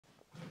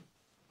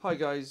Hi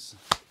guys,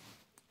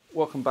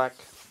 welcome back.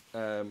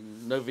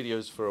 No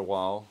videos for a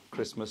while.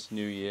 Christmas,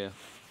 New Year,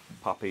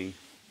 puppy,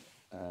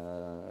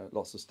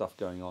 lots of stuff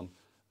going on.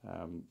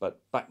 But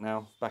back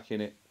now, back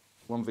in it,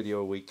 one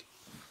video a week.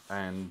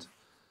 And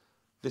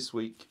this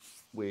week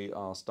we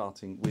are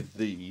starting with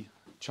the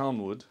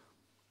Charnwood,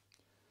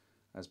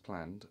 as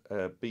planned,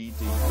 BD.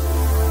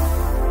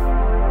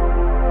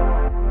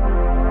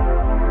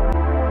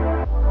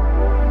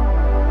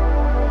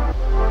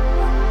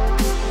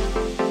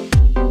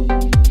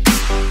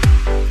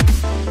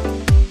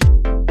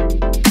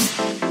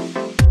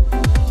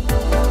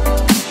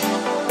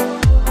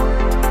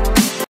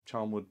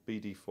 Charnwood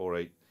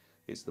BD48.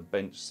 It's the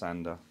bench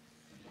sander,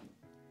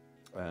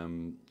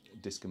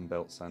 disc and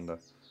belt sander.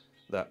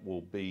 That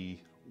will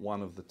be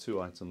one of the two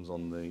items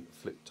on the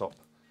flip top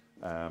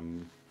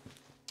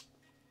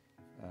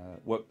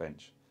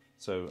workbench.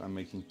 So I'm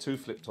making two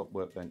flip top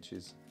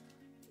workbenches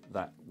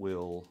that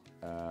will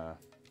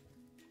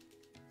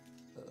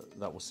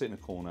sit in a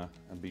corner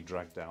and be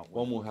dragged out.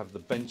 One will have the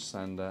bench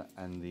sander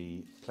and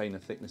the planer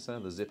thicknesser,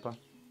 the zipper.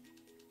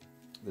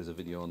 There's a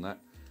video on that.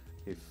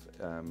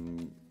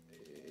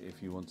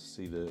 If you want to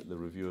see the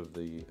review of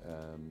the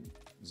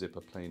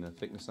zipper planer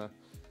thicknesser.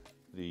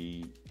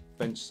 The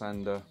bench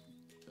sander,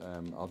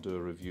 I'll do a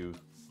review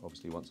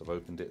obviously once I've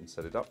opened it and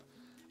set it up,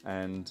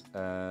 and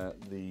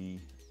the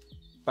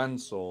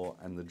bandsaw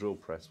and the drill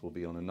press will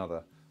be on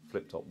another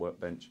flip top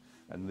workbench.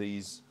 And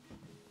these,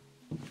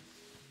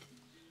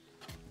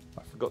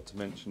 I forgot to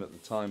mention at the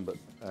time, but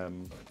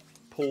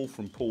Paul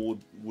from fulll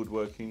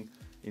Woodworking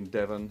in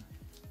Devon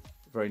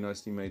very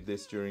nicely made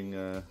this during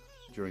the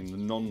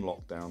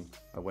non-lockdown.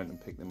 I went and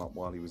picked them up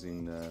while he was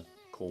in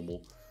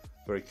Cornwall.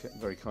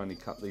 Very kindly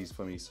cut these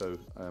for me, so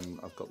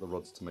I've got the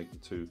rods to make the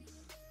two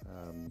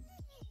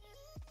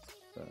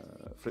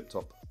flip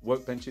top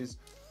workbenches.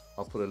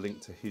 I'll put a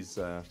link to his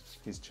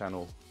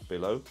channel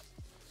below.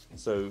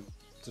 So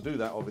to do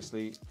that,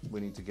 obviously we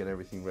need to get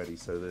everything ready.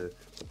 So the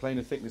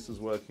planer thickness is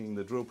working,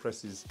 the drill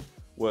press is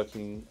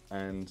working,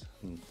 and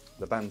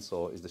the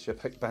bandsaw is the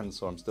Schepach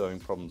bandsaw I'm still having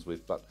problems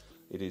with, but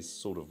it is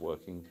sort of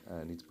working.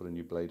 I need to put a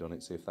new blade on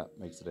it, see if that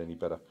makes it any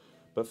better.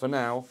 But for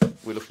now,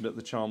 we're looking at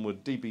the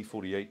Charnwood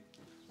DB48,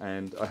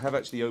 and I have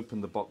actually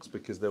opened the box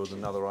because there was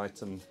another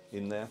item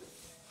in there,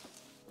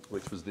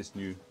 which was this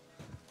new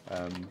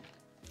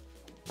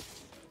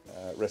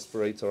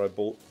respirator I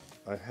bought.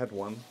 I had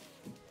one,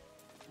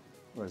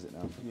 where is it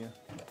now? Here.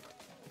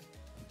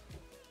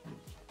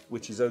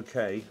 Which is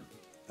okay,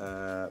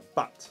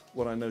 but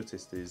what I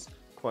noticed is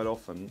quite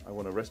often I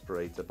want a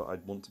respirator, but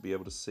I'd want to be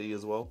able to see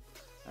as well.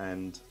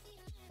 And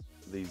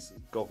these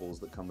goggles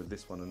that come with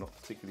this one are not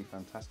particularly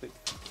fantastic,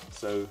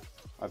 so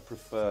I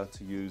prefer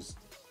to use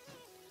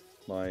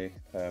my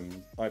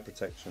eye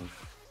protection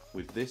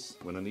with this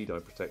when I need eye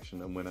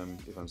protection, and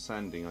if I'm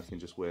sanding I can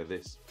just wear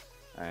this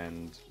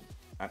and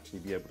actually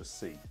be able to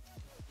see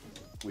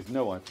with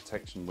no eye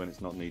protection when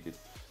it's not needed.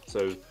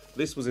 So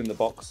this was in the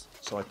box,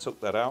 so I took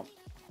that out,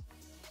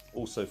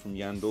 also from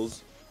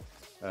Yandles,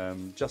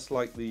 just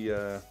like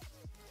the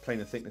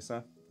planer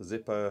thicknesser, the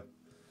zipper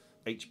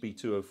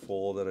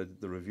HB204 that I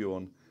did the review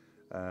on,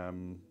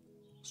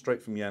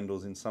 straight from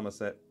Yandles in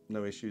Somerset,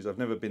 no issues. I've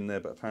never been there,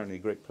 but apparently a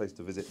great place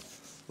to visit.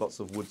 Lots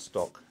of wood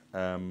stock,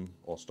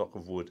 or stock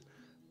of wood.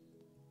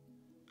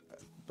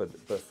 But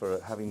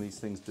for having these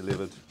things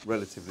delivered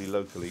relatively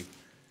locally,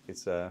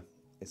 it's a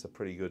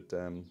pretty good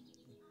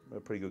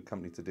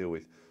company to deal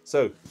with.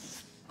 So,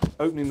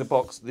 opening the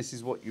box, this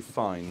is what you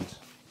find.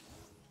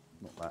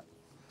 Not that.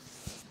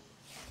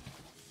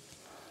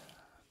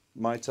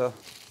 Mitre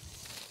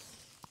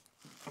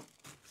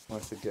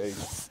gauge.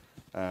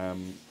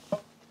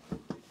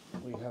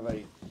 We have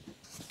a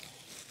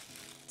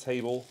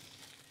table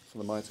for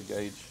the mitre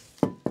gauge.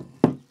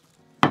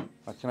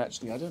 I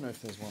don't know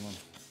if there's one on.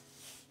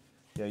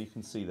 Yeah, you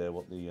can see there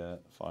what the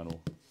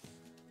final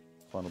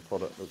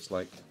product looks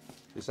like.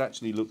 This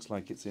actually looks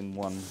like it's in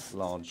one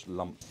large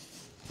lump,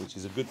 which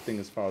is a good thing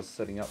as far as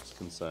setting up is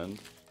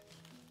concerned.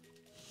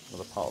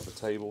 Another part of the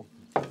table,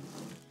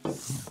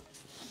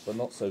 but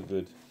not so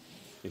good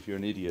if you're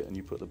an idiot and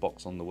you put the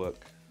box on the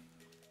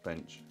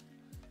workbench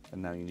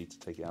and now you need to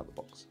take it out of the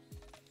box.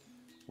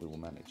 We will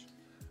manage.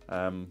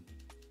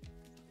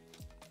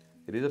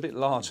 It is a bit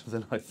larger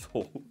than I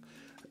thought,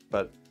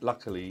 but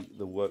luckily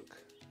the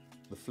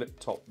flip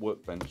top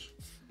workbench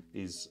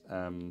is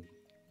I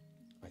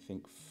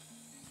think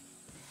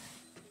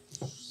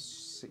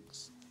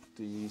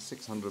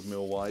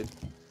 600mm wide,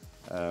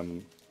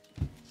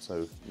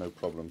 so no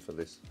problem for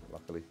this,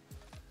 luckily.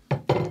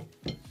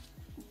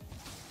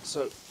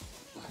 So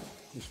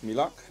wish me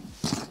luck.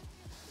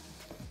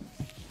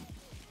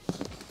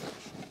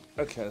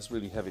 Okay, that's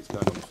really heavy, it's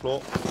going on the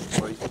floor.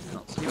 Sorry, you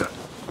can't see that.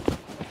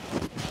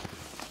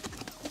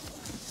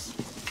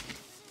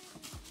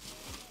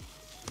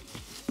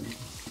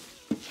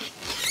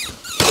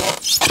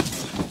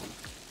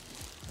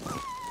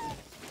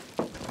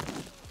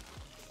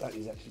 That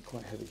is actually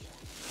quite heavy.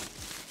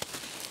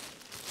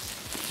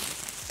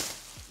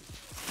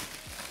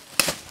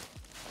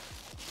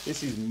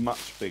 This is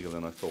much bigger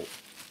than I thought.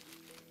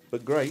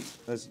 But great,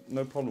 there's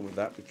no problem with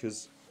that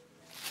because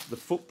the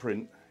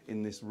footprint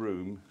in this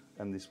room,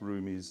 and this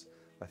room is,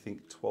 I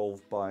think,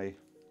 12 by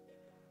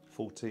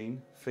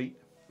 14 feet.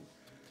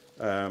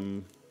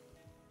 So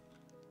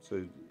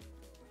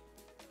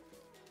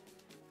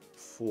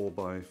 4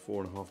 by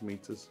 4.5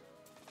 meters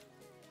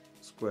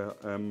square.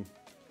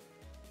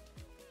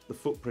 The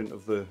footprint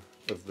of the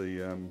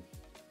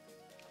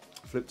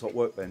flip top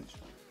workbench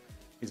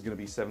is going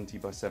to be 70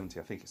 by 70.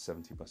 I think it's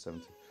 70 by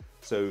 70.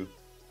 So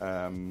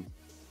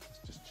let's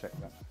just check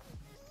that.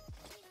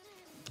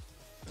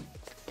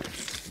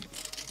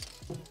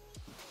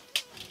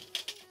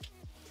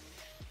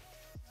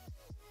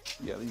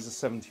 Yeah, these are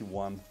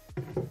 71.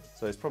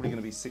 So it's probably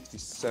going to be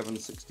 67,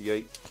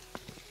 68.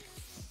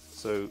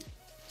 So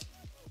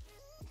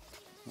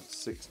that's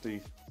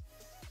 60,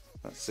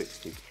 that's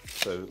 60.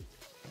 So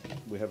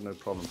we have no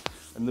problem.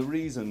 And the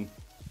reason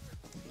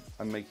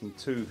I'm making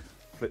 2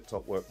 flip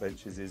top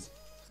workbenches is,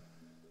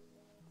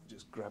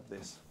 just grab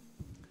this.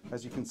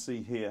 As you can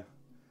see here,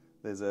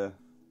 there's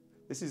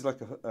this is like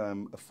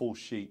a full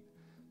sheet.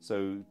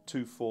 So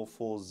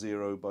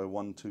 2440 by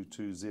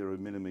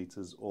 1220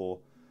 millimeters, or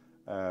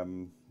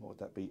what would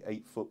that be,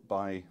 8 foot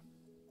by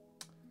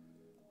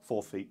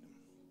 4 feet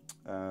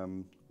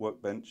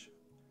workbench.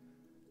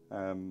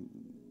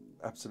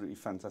 Absolutely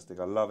fantastic.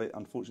 I love it.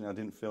 Unfortunately, I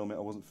didn't film it. I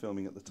wasn't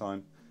filming at the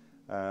time.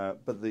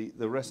 But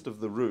the rest of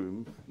the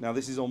room, now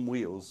this is on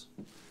wheels,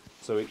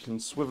 so it can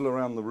swivel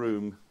around the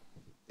room.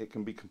 It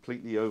can be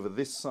completely over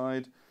this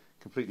side,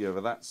 completely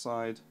over that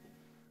side,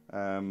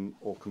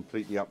 or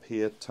completely up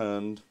here,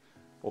 turned,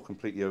 or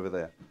completely over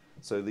there.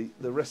 So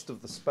the rest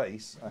of the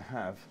space I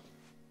have,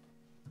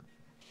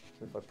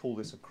 so if I pull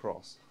this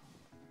across,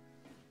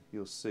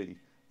 you'll see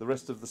the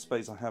rest of the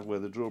space I have where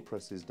the drill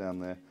press is down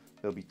there.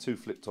 There'll be 2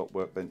 flip top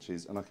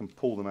workbenches, and I can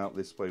pull them out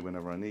this way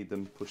whenever I need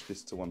them, push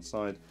this to one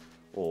side,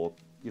 or,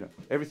 you know,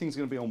 everything's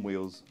going to be on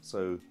wheels,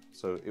 so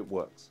it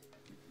works.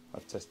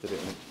 I've tested it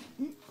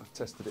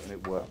and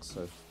it works,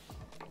 so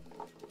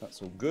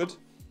that's all good.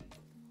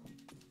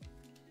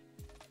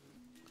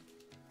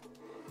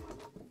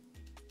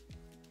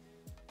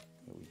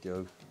 There we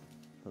go.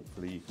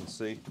 Hopefully you can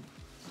see.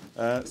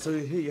 So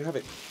here you have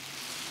it.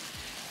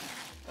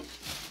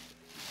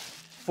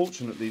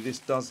 Fortunately, this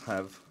does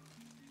have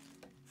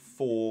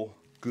 4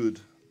 good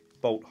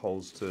bolt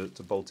holes to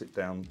bolt it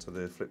down to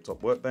the flip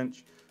top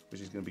workbench,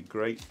 which is going to be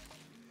great.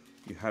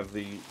 You have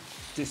the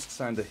disc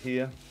sander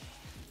here,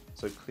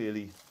 so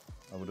clearly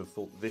I would have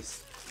thought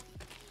this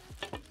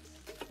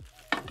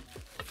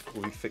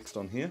will be fixed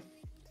on here.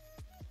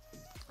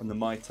 And the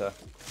mitre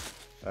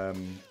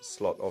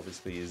slot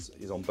obviously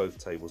is on both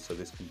tables, so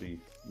this can be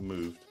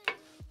moved.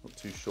 Not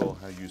too sure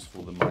how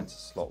useful the mitre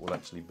slot will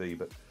actually be,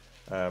 but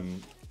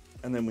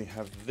and then we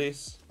have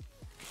this,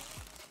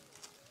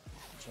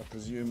 which I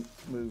presume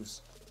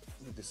moves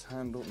with this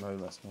handle. No,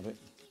 that's not it.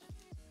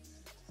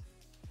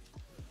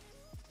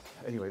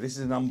 Anyway, this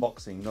is an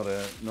unboxing, not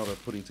a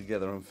putting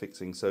together and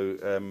fixing. So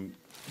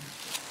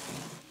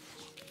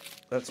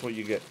that's what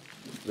you get.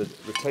 The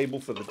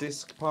table for the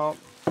disc part.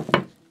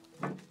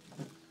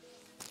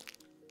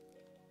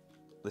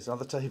 This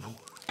other table.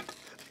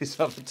 This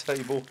other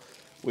table,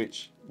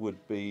 which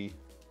would be,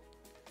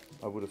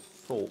 I would have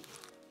thought,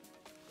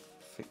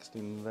 fixed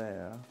in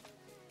there.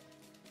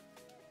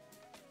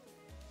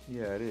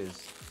 Yeah, it is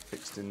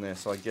fixed in there.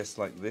 So I guess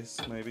like this,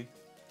 maybe.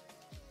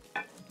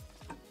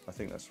 I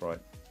think that's right.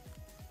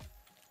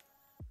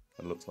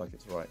 It looks like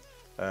it's right.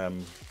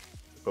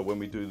 But when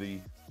we do the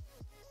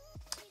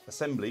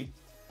assembly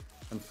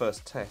and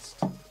first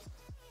test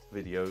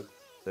video,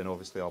 then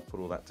obviously I'll put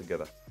all that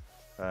together.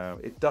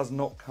 It does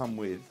not come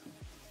with,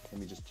 let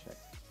me just check.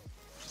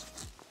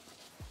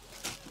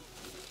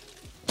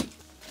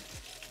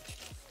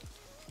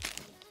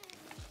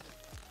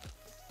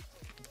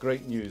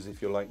 Great news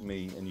if you're like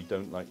me and you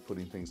don't like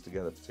putting things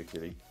together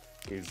particularly,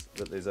 is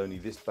that there's only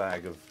this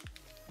bag of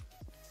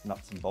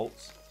nuts and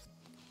bolts.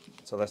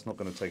 So that's not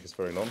going to take us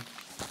very long.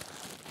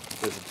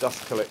 There's a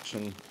dust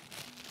collection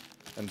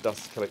and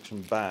dust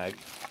collection bag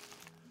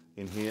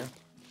in here,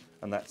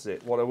 and that's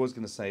it. What I was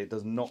going to say, it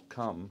does not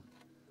come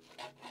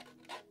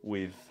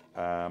with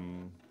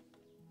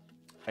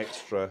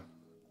extra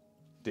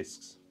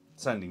discs,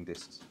 sanding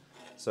discs,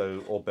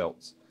 so, or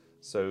belts.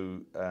 So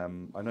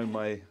I know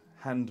my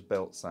hand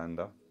belt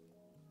sander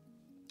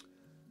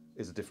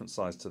is a different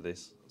size to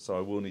this, so I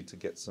will need to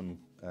get some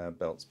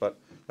belts. But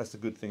that's the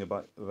good thing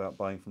about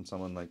buying from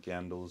someone like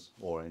Yandles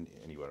or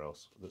anywhere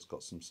else that's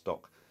got some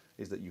stock,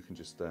 is that you can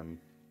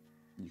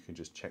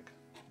just check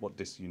what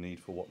discs you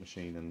need for what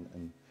machine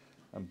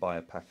and buy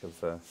a pack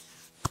of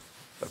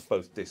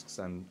both discs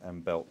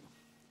and belt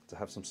to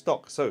have some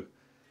stock. So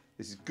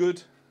this is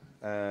good.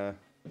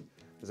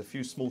 There's a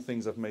few small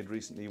things I've made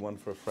recently. One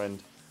for a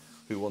friend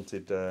who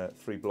wanted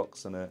 3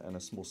 blocks and a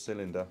small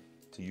cylinder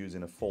to use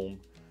in a form.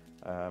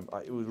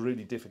 It was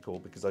really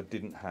difficult because I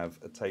didn't have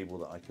a table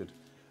that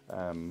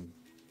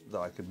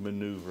I could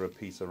maneuver a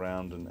piece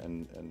around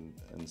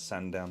and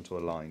sand down to a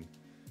line.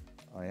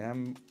 I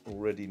am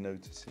already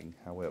noticing,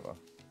 however,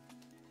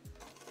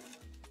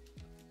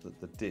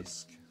 that the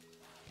disc,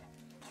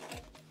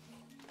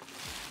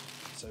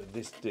 so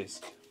this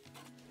disc,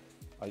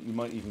 you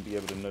might even be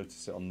able to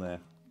notice it on there,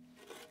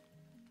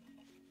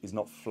 is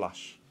not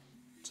flush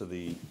to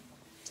the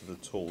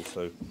tool,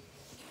 so it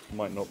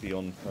might not be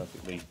on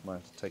perfectly. Might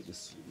have to take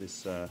this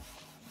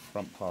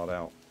front part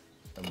out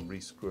and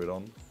re-screw it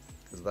on,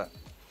 because that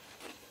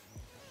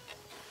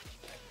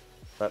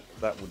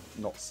would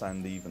not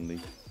sand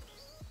evenly.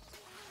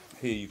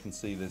 Here you can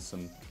see there's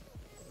some,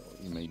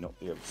 you may not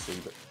be able to see,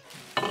 but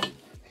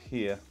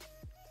here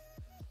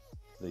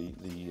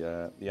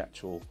the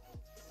actual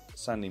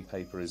sanding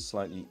paper is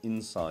slightly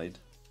inside,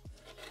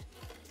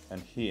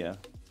 and here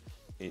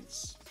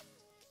it's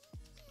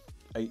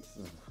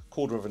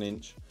quarter of an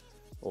inch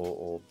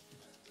or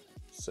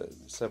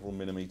several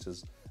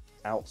millimeters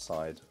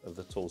outside of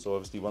the tool. So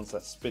obviously once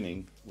that's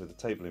spinning with the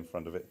table in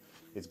front of it,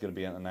 it's going to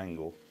be at an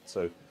angle.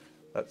 So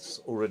that's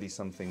already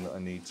something that I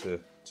need to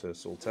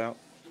sort out.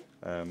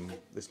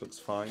 This looks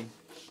fine.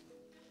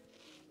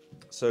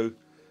 So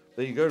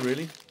there you go,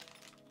 really.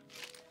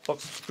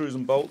 Box of screws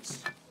and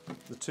bolts,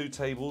 the two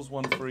tables,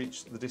 one for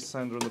each, the disc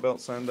sander and the belt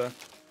sander,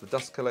 the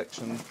dust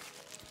collection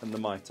and the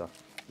mitre.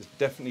 It's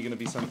definitely going to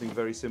be something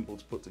very simple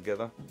to put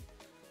together,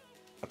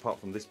 apart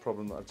from this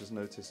problem that I've just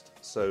noticed.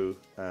 So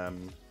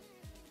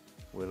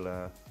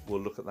we'll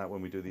look at that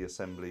when we do the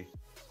assembly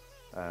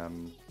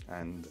and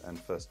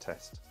first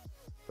test.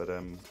 But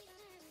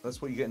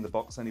that's what you get in the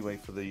box anyway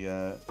for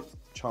the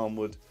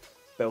Charnwood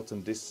belt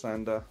and disc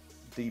sander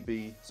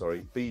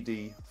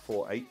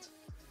BD48.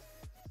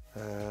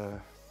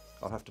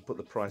 I'll have to put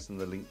the price in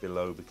the link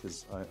below,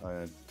 because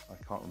I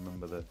can't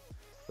remember the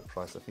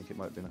price. I think it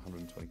might have been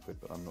 120 quid,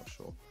 but I'm not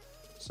sure.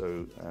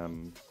 So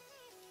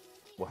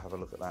we'll have a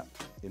look at that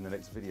in the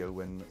next video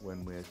when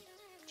we're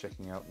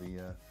checking out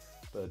the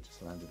bird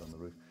just landed on the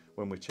roof,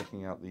 when we're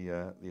checking out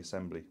the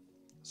assembly.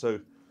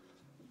 So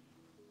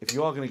if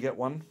you are going to get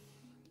one,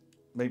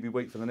 maybe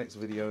wait for the next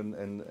video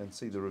and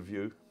see the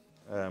review.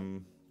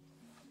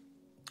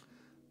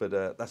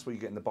 But that's what you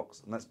get in the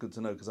box, and that's good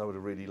to know, because I would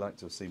have really liked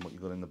to have seen what you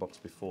got in the box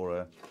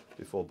before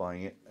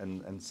buying it,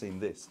 and seen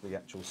the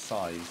actual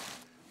size.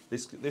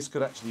 This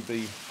could actually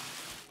be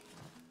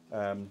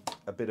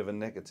a bit of a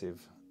negative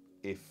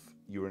if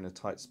you were in a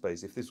tight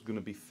space. If this was going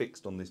to be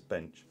fixed on this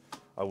bench,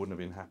 I wouldn't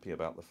have been happy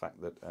about the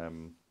fact that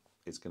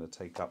it's going to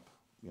take up,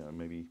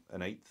 maybe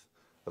an eighth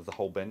of the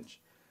whole bench.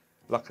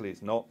 Luckily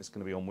it's not. It's going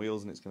to be on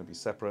wheels and it's going to be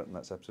separate, and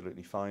that's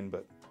absolutely fine.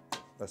 But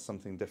that's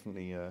something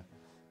definitely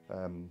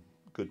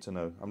good to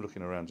know. I'm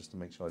looking around just to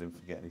make sure I didn't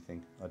forget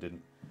anything. I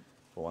didn't,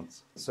 for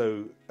once.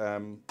 So there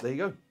you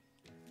go.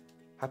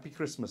 Happy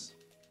Christmas.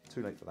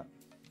 Too late for that.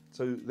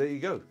 So there you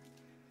go.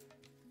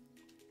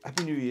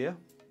 Happy New Year.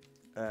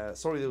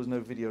 Sorry there was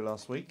no video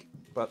last week,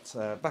 but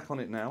back on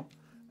it now.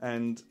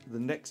 And the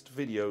next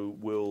video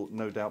will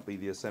no doubt be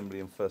the assembly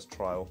and first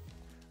trial,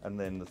 and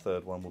then the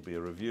third one will be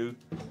a review.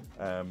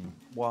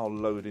 While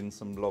loading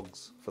some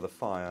logs for the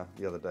fire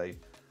the other day,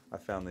 I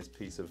found this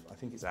piece of, I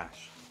think it's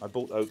ash. I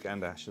bought oak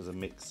and ash as a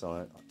mix,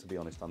 so to be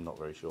honest, I'm not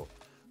very sure.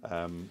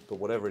 But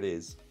whatever it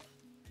is,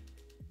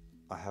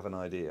 I have an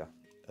idea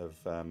of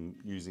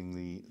using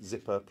the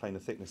zipper planer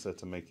thicknesser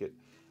to make it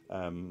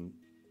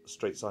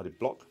straight-sided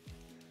block,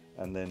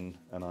 and then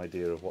an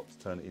idea of what to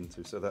turn it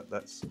into. So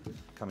that's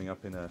coming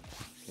up in a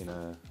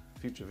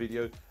future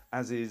video,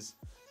 as is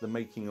the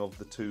making of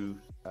the two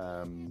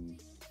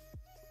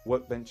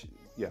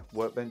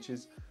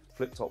workbenches,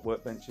 flip-top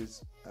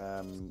workbenches.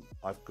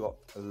 I've got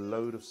a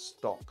load of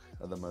stock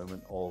at the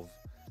moment of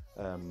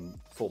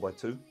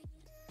 4x2,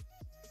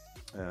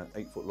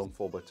 8-foot long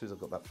 4x2s. I've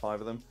got about 5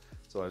 of them.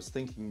 So I was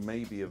thinking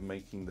maybe of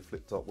making the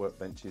flip-top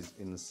workbenches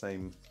in the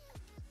same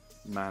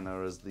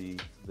manner as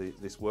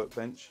this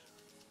workbench,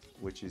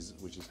 which is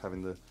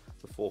having the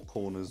 4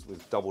 corners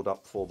with doubled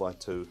up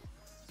 4x2,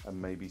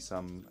 and maybe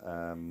some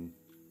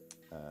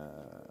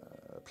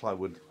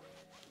plywood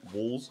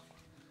walls.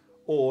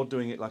 Or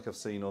doing it like I've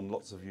seen on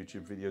lots of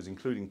YouTube videos,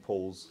 including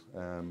Paul's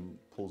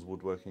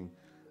woodworking,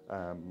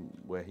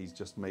 where he's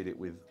just made it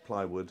with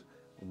plywood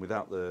and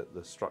without the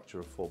structure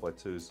of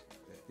 4x2s.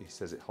 He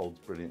says it holds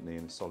brilliantly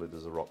and is solid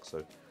as a rock.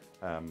 So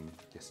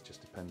yes, it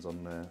just depends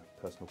on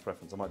personal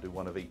preference. I might do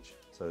one of each,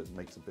 so it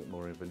makes a bit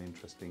more of an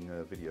interesting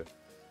video.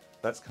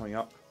 That's coming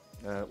up.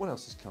 What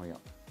else is coming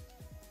up?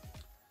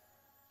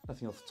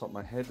 Nothing off the top of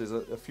my head. There's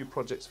a few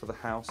projects for the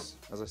house.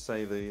 As I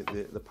say,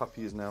 the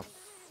puppy is now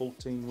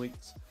 15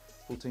 weeks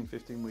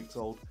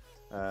old,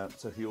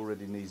 so he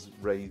already needs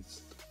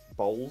raised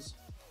bowls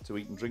to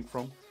eat and drink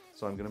from.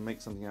 So I'm going to make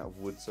something out of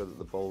wood so that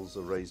the bowls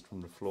are raised from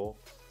the floor.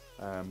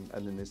 And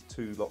then there's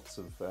 2 lots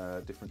of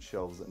different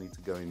shelves that need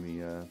to go in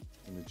the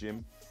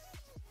gym.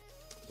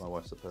 My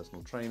wife's a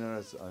personal trainer,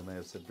 as I may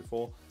have said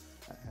before,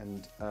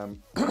 and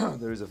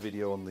there is a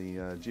video on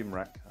the gym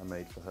rack I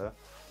made for her.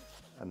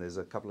 And there's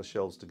a couple of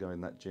shelves to go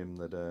in that gym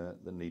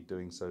that need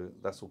doing, so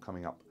that's all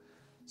coming up.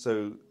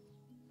 So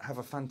have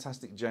a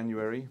fantastic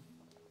January.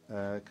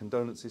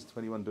 Condolences to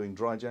anyone doing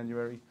dry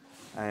January,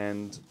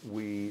 and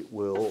we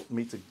will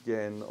meet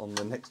again on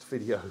the next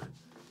video.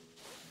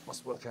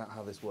 Must work out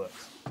how this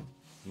works.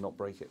 not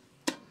break it.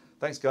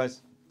 Thanks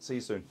guys, see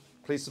you soon.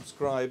 Please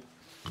subscribe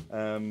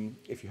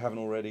if you haven't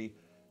already.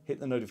 Hit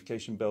the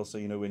notification bell so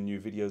you know when new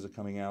videos are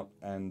coming out,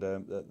 and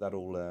that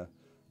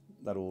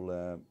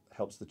all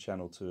helps the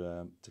channel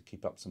to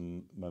keep up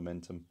some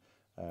momentum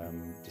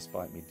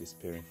despite me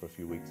disappearing for a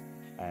few weeks.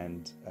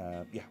 And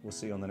yeah, we'll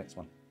see you on the next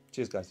one.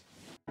 Cheers guys.